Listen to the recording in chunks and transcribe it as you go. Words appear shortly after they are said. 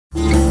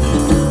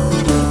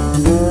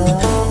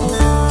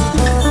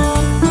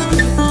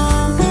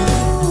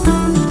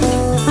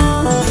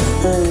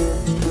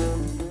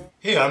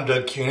I'm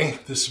Doug Cuny.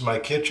 This is my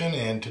kitchen,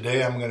 and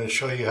today I'm going to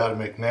show you how to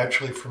make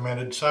naturally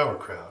fermented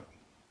sauerkraut.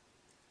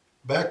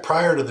 Back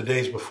prior to the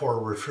days before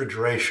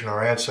refrigeration,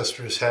 our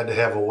ancestors had to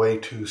have a way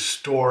to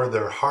store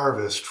their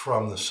harvest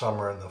from the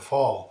summer and the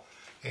fall.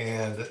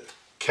 And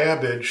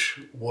cabbage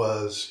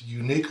was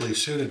uniquely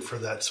suited for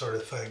that sort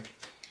of thing.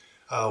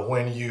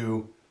 When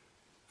you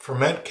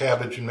ferment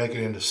cabbage and make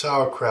it into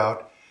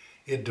sauerkraut,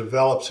 it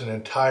develops an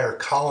entire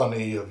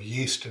colony of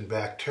yeast and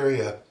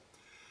bacteria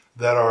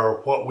that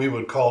are what we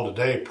would call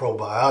today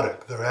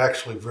probiotic. They're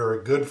actually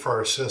very good for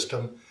our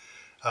system.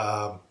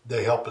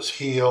 They help us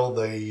heal,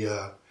 they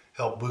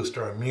help boost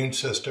our immune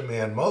system,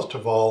 and most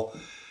of all,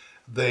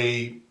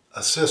 they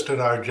assist in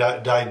our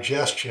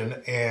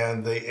digestion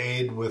and they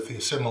aid with the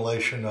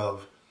assimilation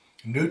of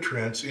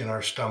nutrients in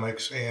our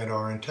stomachs and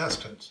our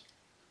intestines.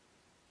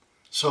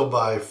 So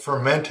by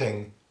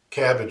fermenting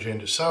cabbage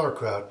into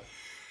sauerkraut,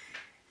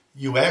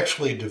 you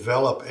actually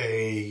develop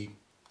a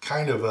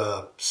kind of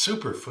a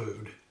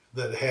superfood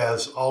that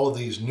has all of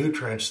these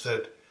nutrients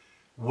that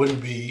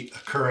wouldn't be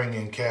occurring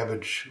in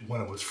cabbage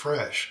when it was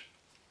fresh.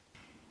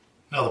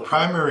 Now, the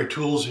primary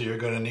tools that you're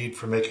going to need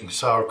for making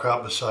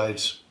sauerkraut,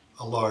 besides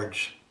a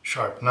large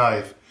sharp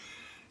knife,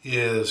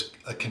 is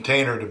a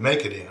container to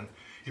make it in.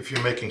 If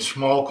you're making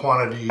small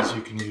quantities,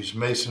 you can use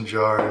mason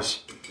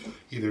jars,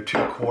 either 2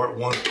 quart,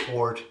 1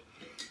 quart,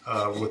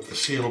 with the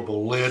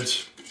sealable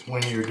lids.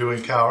 When you're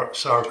doing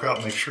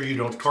sauerkraut, make sure you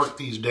don't torque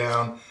these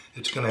down.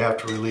 It's going to have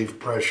to relieve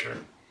pressure.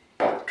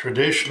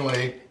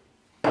 Traditionally,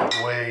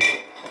 the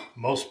way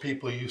most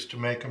people used to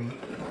make them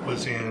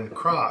was in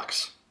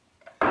crocks,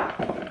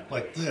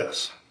 like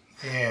this.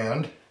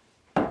 And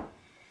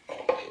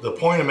the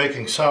point of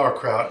making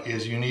sauerkraut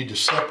is you need to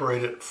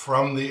separate it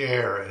from the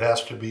air. It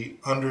has to be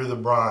under the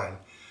brine.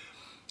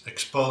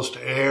 Exposed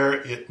to air,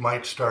 it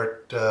might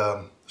start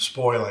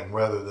spoiling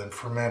rather than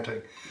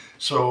fermenting.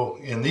 So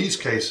in these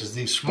cases,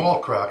 these small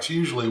crocks,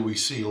 usually we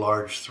see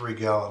large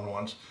 3-gallon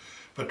ones,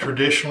 but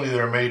traditionally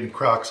they're made in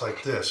crocks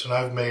like this. And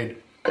I've made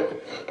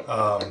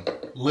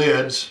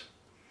lids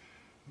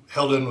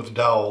held in with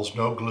dowels,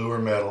 no glue or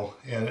metal,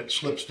 and it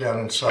slips down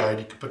inside.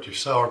 You can put your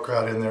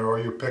sauerkraut in there or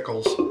your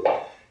pickles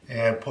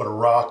and put a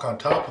rock on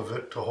top of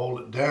it to hold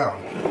it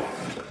down.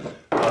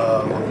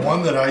 The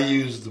one that I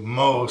use the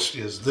most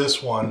is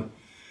this one,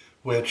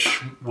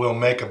 which will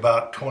make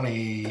about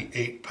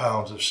 28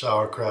 pounds of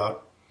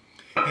sauerkraut.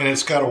 And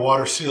it's got a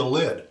water seal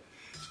lid.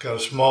 It's got a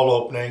small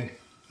opening,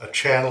 a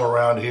channel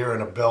around here,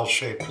 and a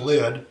bell-shaped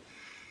lid.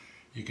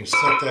 You can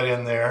slip that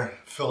in there,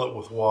 fill it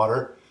with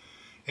water,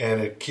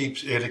 and it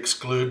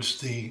excludes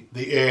the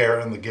air,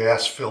 and the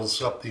gas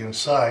fills up the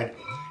inside.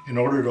 In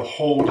order to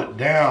hold it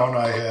down,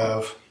 I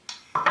have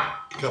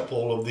a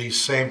couple of these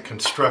same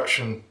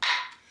construction,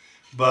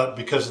 but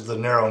because of the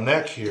narrow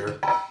neck here,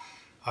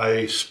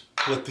 I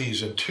split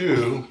these in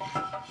two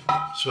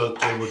so that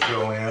they would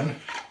go in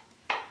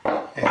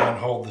and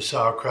hold the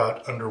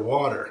sauerkraut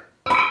underwater.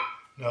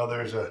 Now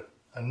there's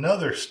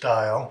another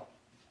style,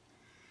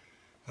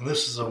 and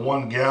this is a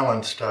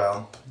 1-gallon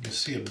style. You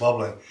see it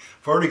bubbling.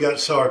 I've already got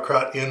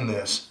sauerkraut in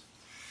this.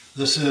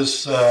 This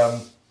is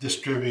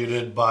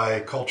distributed by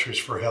Cultures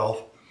for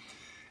Health,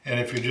 and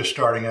if you're just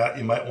starting out,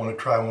 you might want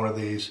to try one of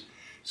these.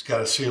 It's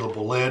got a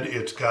sealable lid.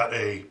 It's got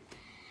a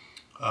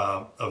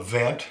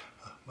vent,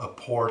 a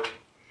port,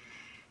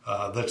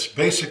 that's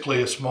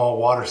basically a small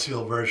water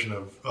seal version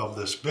of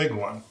this big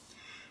one.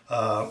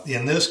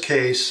 In this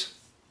case,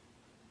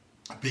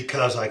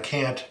 because I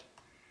can't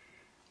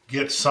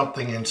get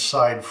something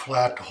inside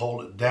flat to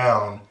hold it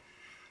down,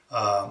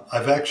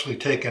 I've actually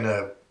taken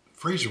a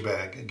freezer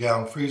bag, a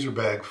gallon freezer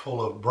bag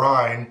full of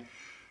brine,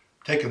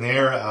 taken the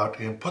air out,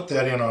 and put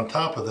that in on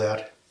top of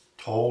that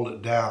to hold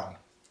it down.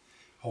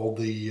 Hold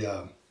the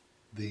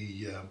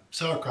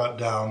sauerkraut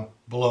down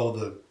below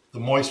the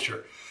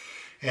moisture.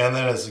 And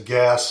then as the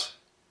gas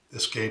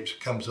escapes,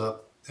 it comes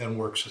up and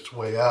works its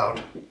way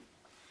out.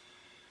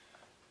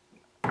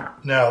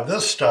 Now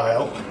this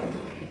style,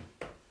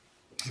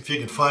 if you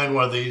can find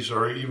one of these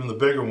or even the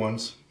bigger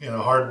ones in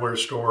a hardware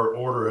store,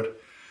 order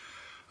it,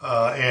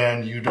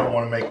 and you don't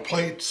want to make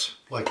plates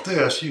like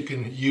this, you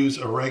can use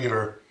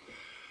a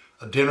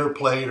dinner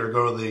plate or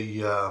go to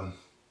the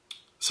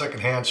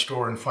secondhand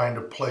store and find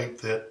a plate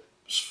that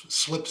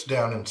slips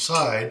down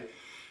inside.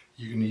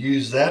 You can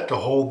use that to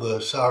hold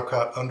the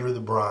sauerkraut under the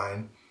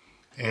brine,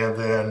 and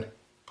then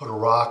put a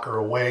rock or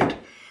a weight,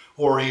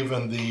 or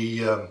even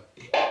the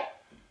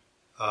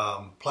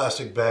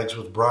plastic bags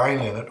with brine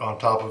in it on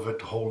top of it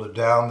to hold it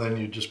down. Then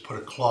you just put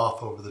a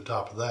cloth over the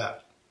top of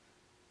that.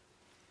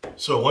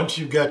 So once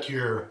you've got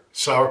your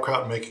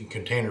sauerkraut making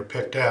container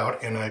picked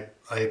out, and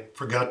I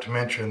forgot to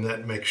mention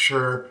that make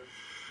sure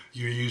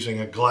you're using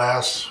a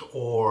glass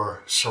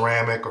or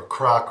ceramic or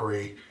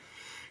crockery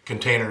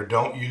container.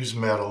 Don't use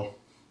metal.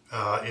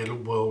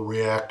 It will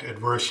react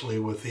adversely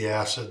with the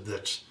acid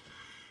that's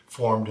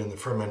formed in the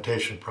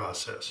fermentation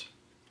process.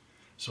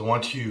 So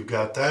once you've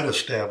got that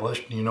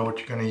established and you know what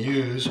you're going to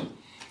use,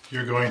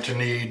 you're going to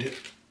need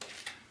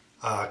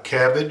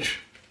cabbage,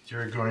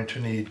 you're going to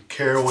need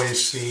caraway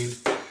seed,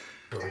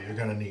 or you're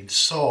going to need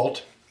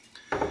salt,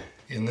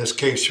 In this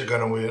case, you're going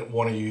to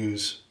want to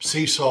use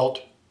sea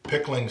salt,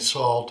 pickling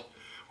salt,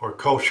 or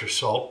kosher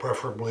salt,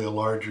 preferably a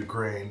larger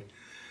grain.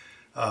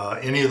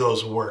 Any of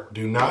those work.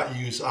 Do not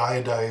use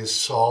iodized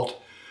salt.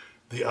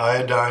 The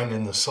iodine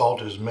in the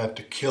salt is meant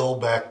to kill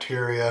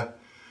bacteria,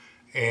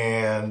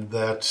 and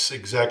that's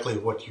exactly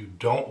what you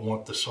don't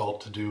want the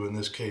salt to do. In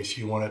this case,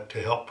 you want it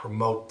to help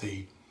promote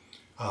the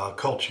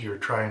culture you're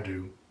trying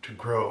to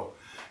grow.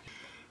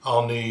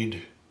 I'll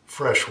need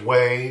fresh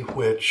whey,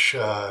 which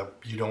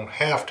you don't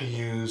have to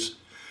use.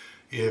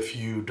 If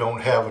you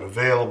don't have it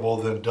available,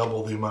 then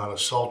double the amount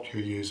of salt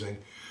you're using.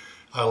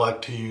 I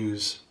like to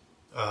use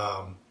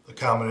a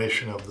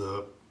combination of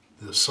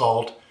the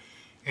salt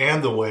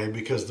and the whey,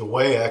 because the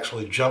whey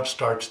actually jump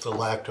starts the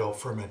lacto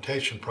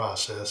fermentation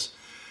process.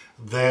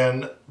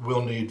 Then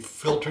we'll need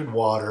filtered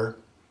water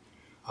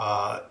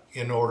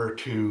in order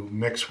to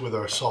mix with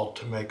our salt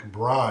to make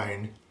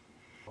brine.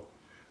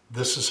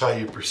 This is how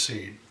you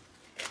proceed.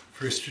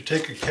 First, you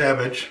take a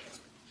cabbage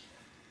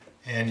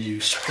and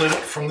you split it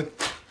from the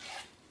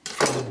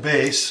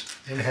base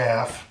in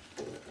half.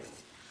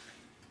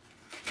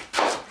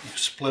 You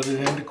split it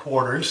into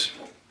quarters,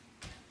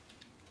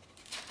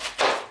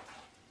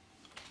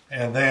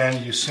 and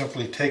then you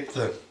simply take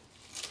the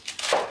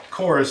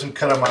cores and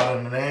cut them out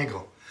at an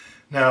angle.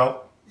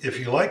 Now, if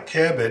you like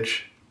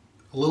cabbage,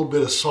 a little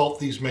bit of salt,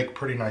 these make a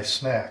pretty nice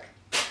snack.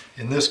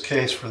 In this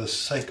case, for the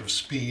sake of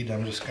speed,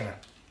 I'm just going to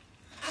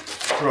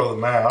throw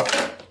them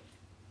out.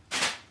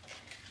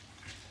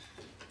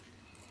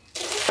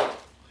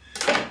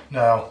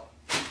 Now,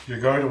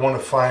 you're going to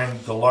want to find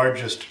the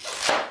largest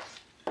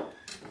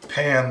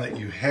pan that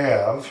you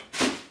have,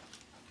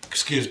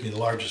 the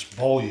largest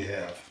bowl you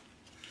have.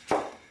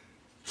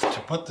 To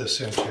put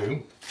this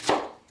into,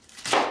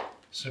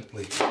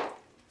 simply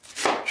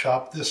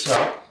chop this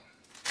up.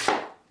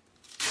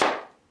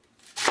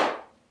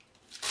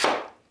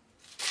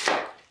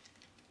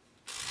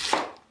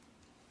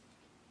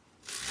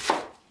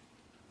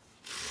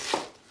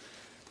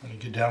 When you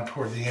get down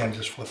toward the end,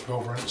 just flip it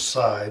over on its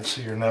side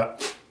so you're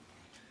not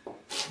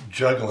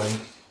juggling.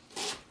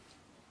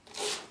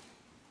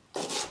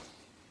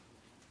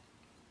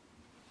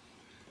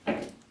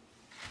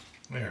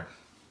 There.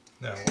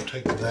 Now we'll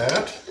take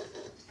that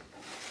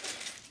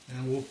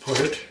and we'll put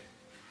it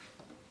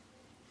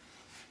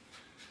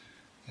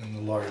in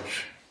the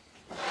large,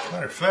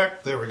 matter of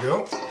fact, there we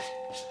go,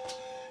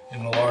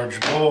 in the large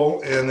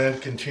bowl, and then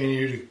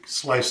continue to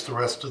slice the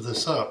rest of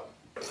this up.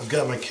 I've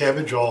got my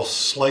cabbage all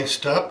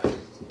sliced up,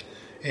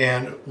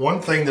 and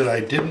one thing that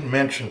I didn't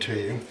mention to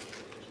you,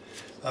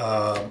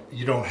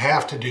 you don't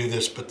have to do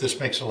this, but this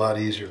makes it a lot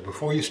easier.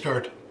 Before you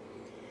start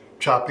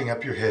chopping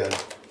up your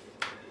head,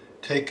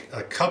 take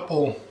a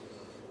couple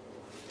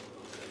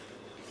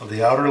of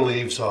the outer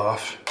leaves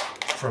off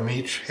from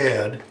each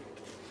head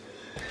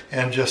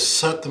and just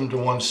set them to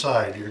one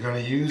side. You're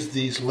going to use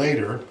these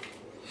later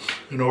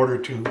in order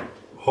to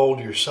hold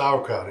your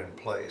sauerkraut in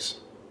place.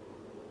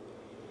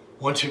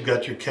 Once you've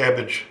got your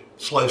cabbage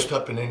sliced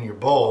up and in your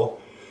bowl,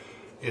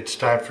 it's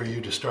time for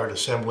you to start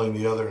assembling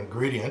the other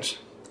ingredients.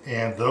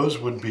 And those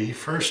would be,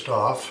 first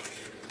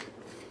off,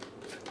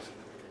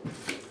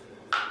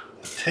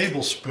 a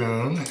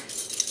tablespoon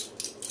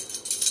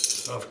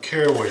of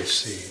caraway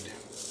seed.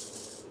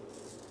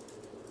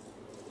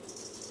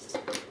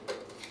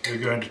 You're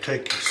going to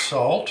take your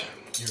salt,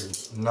 your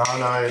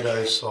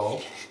non-iodized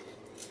salt,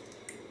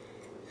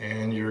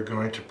 and you're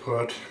going to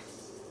put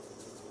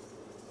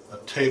a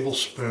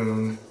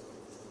tablespoon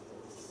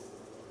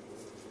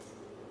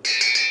of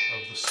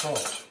the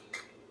salt.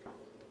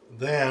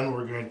 Then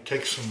we're going to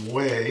take some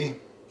whey,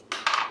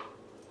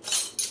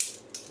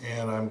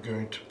 and I'm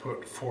going to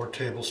put 4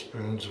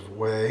 tablespoons of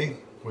whey,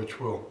 which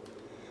will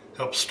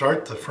help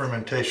start the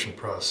fermentation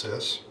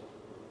process.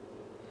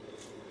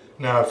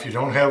 Now, if you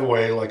don't have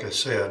whey, like I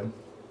said,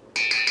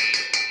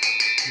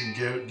 you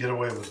can get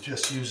away with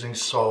just using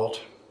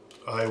salt.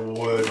 I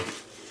would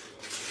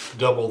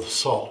double the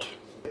salt.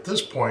 At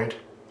this point,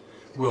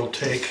 we'll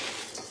take,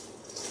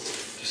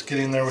 just get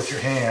in there with your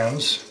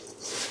hands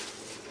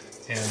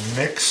and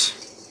mix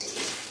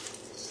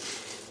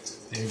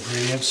the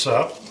ingredients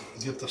up.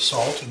 Get the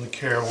salt and the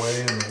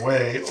caraway and the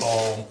whey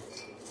all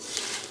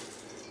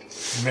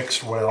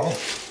mixed well.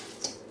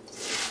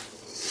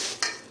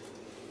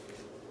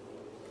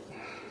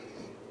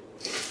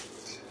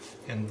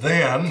 And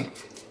then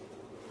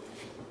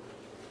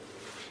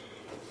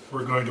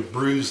we're going to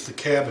bruise the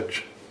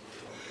cabbage.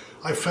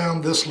 I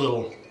found this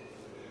little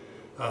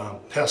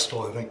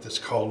pestle, I think that's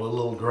called, a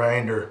little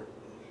grinder,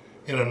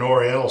 in an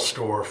Oriental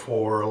store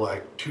for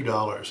like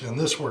 $2, and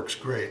this works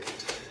great.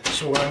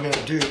 So what I'm going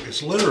to do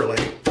is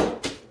literally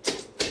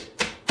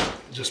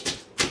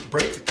just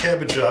break the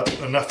cabbage up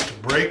enough to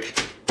break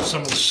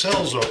some of the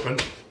cells open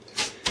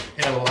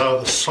and allow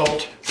the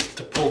salt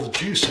to pull the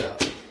juice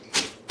out.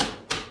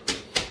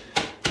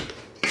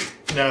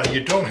 Now,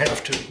 you don't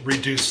have to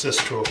reduce this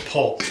to a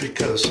pulp,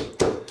 because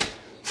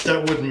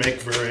that wouldn't make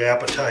very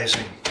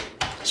appetizing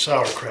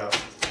sauerkraut.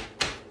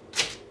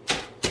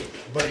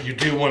 But you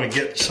do want to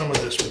get some of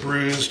this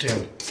bruised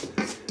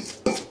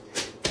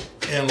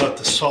and let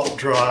the salt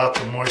draw out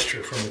the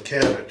moisture from the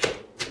cabbage.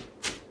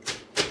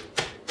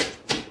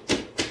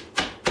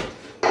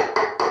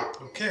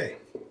 Okay,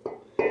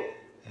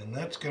 and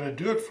that's going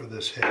to do it for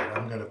this head.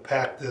 I'm going to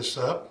pack this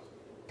up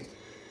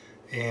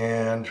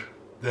and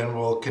then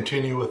we'll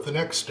continue with the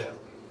next step.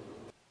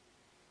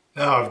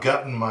 Now I've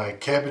gotten my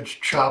cabbage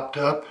chopped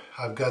up,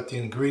 I've got the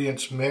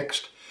ingredients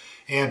mixed,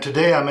 and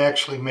today I'm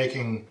actually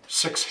making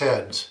 6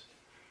 heads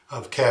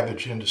of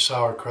cabbage into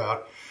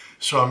sauerkraut.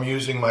 So I'm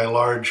using my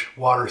large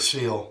water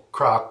seal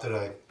crock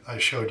that I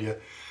showed you.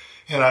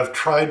 And I've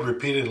tried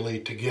repeatedly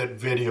to get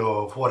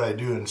video of what I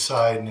do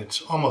inside, and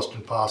it's almost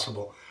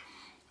impossible.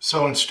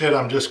 So instead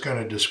I'm just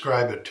going to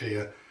describe it to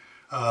you.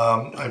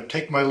 I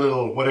take my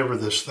little, whatever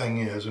this thing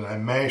is, and I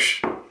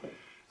mash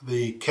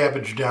the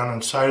cabbage down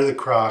inside of the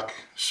crock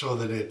so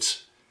that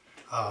it's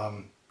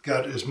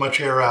got as much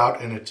air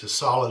out and it's as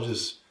solid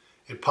as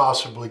it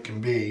possibly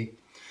can be.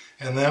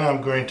 And then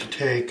I'm going to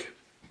take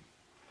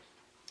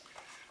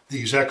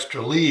these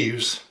extra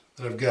leaves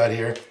that I've got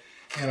here,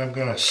 and I'm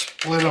going to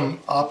split them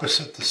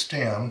opposite the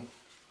stem.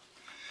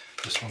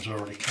 This one's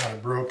already kind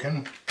of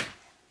broken.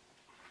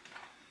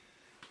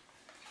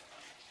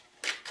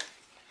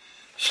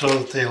 So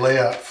that they lay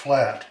out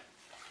flat.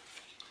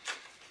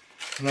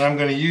 And then I'm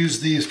going to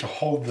use these to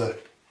hold the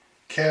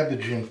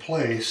cabbage in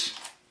place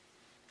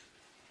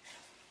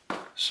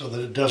so that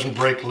it doesn't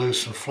break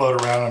loose and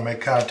float around and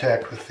make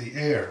contact with the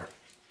air.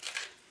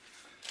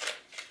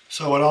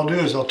 So what I'll do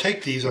is I'll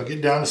take these, I'll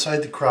get down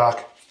inside the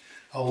crock,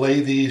 I'll lay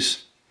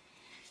these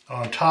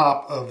on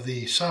top of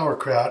the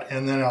sauerkraut,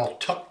 and then I'll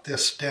tuck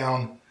this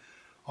down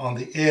on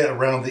the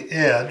around the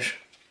edge.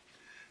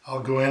 I'll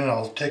go in and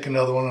I'll take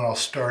another one and I'll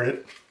start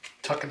it,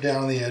 tuck it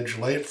down on the edge,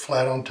 lay it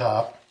flat on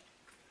top,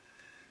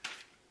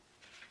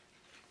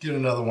 get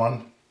another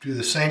one, do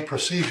the same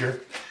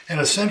procedure, and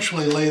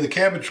essentially lay the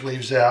cabbage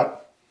leaves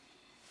out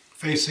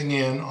facing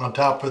in on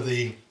top of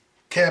the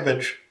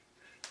cabbage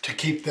to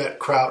keep that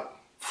kraut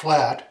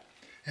flat.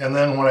 And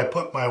then when I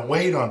put my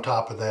weight on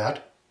top of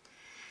that,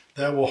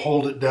 that will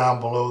hold it down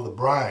below the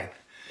brine.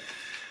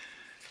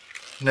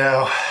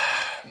 Now,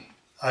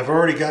 I've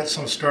already got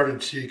some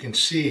started, so you can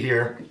see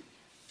here,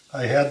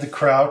 I had the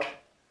kraut,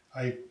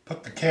 I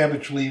put the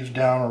cabbage leaves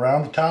down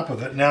around the top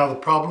of it. Now the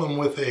problem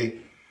with a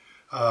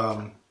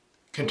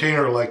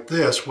container like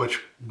this, which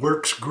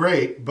works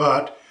great,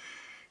 but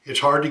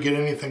it's hard to get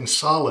anything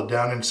solid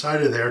down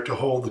inside of there to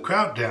hold the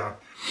kraut down.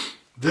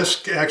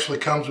 This actually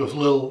comes with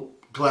little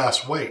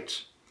glass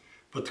weights,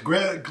 but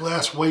the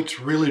glass weights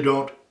really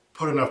don't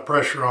put enough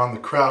pressure on the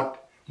kraut.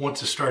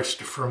 Once it starts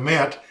to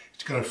ferment,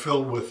 it's going to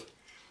fill with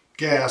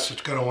gas,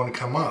 it's going to want to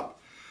come up.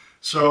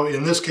 So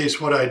in this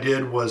case what I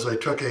did was I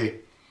took a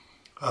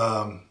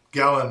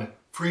gallon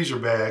freezer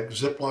bag,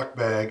 Ziploc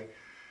bag,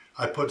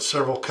 I put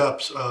several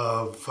cups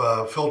of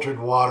filtered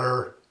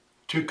water,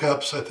 2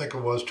 cups, I think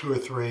it was, 2 or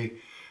 3,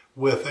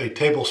 with a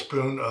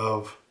tablespoon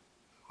of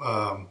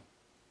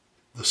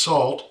the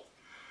salt,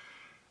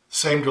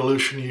 same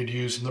dilution you'd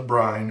use in the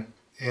brine,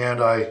 and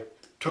I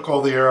took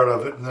all the air out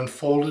of it and then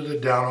folded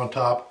it down on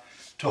top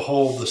to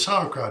hold the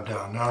sauerkraut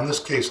down. Now in this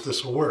case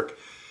this will work.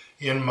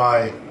 In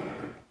my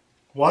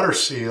water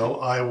seal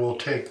I will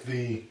take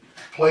the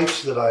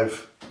plates that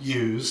I've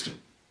used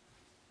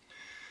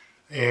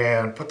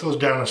and put those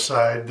down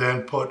aside,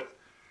 then put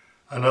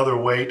another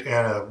weight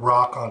and a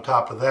rock on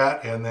top of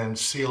that and then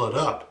seal it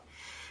up.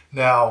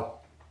 Now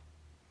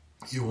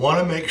you want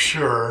to make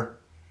sure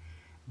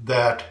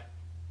that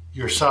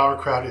your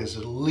sauerkraut is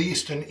at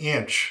least an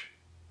inch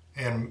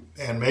and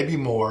maybe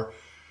more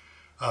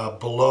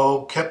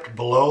kept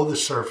below the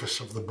surface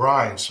of the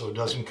brine so it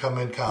doesn't come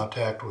in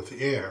contact with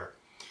the air.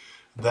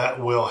 That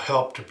will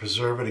help to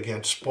preserve it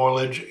against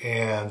spoilage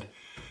and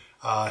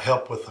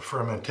help with the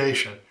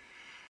fermentation.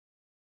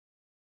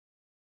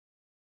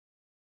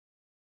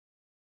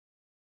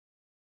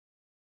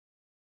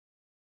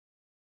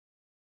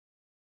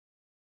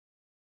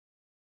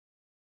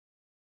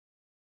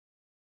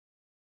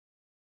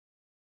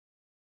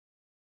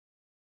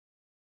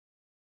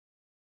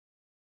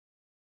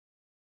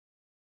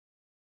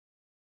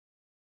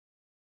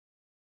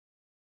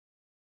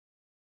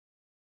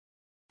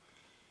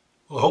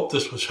 Well, I hope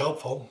this was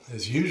helpful.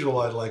 As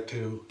usual, I'd like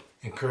to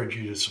encourage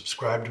you to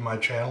subscribe to my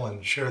channel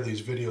and share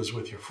these videos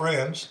with your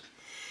friends.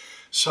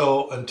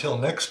 So until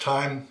next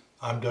time,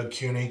 I'm Doug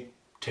Cuny.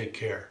 Take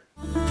care.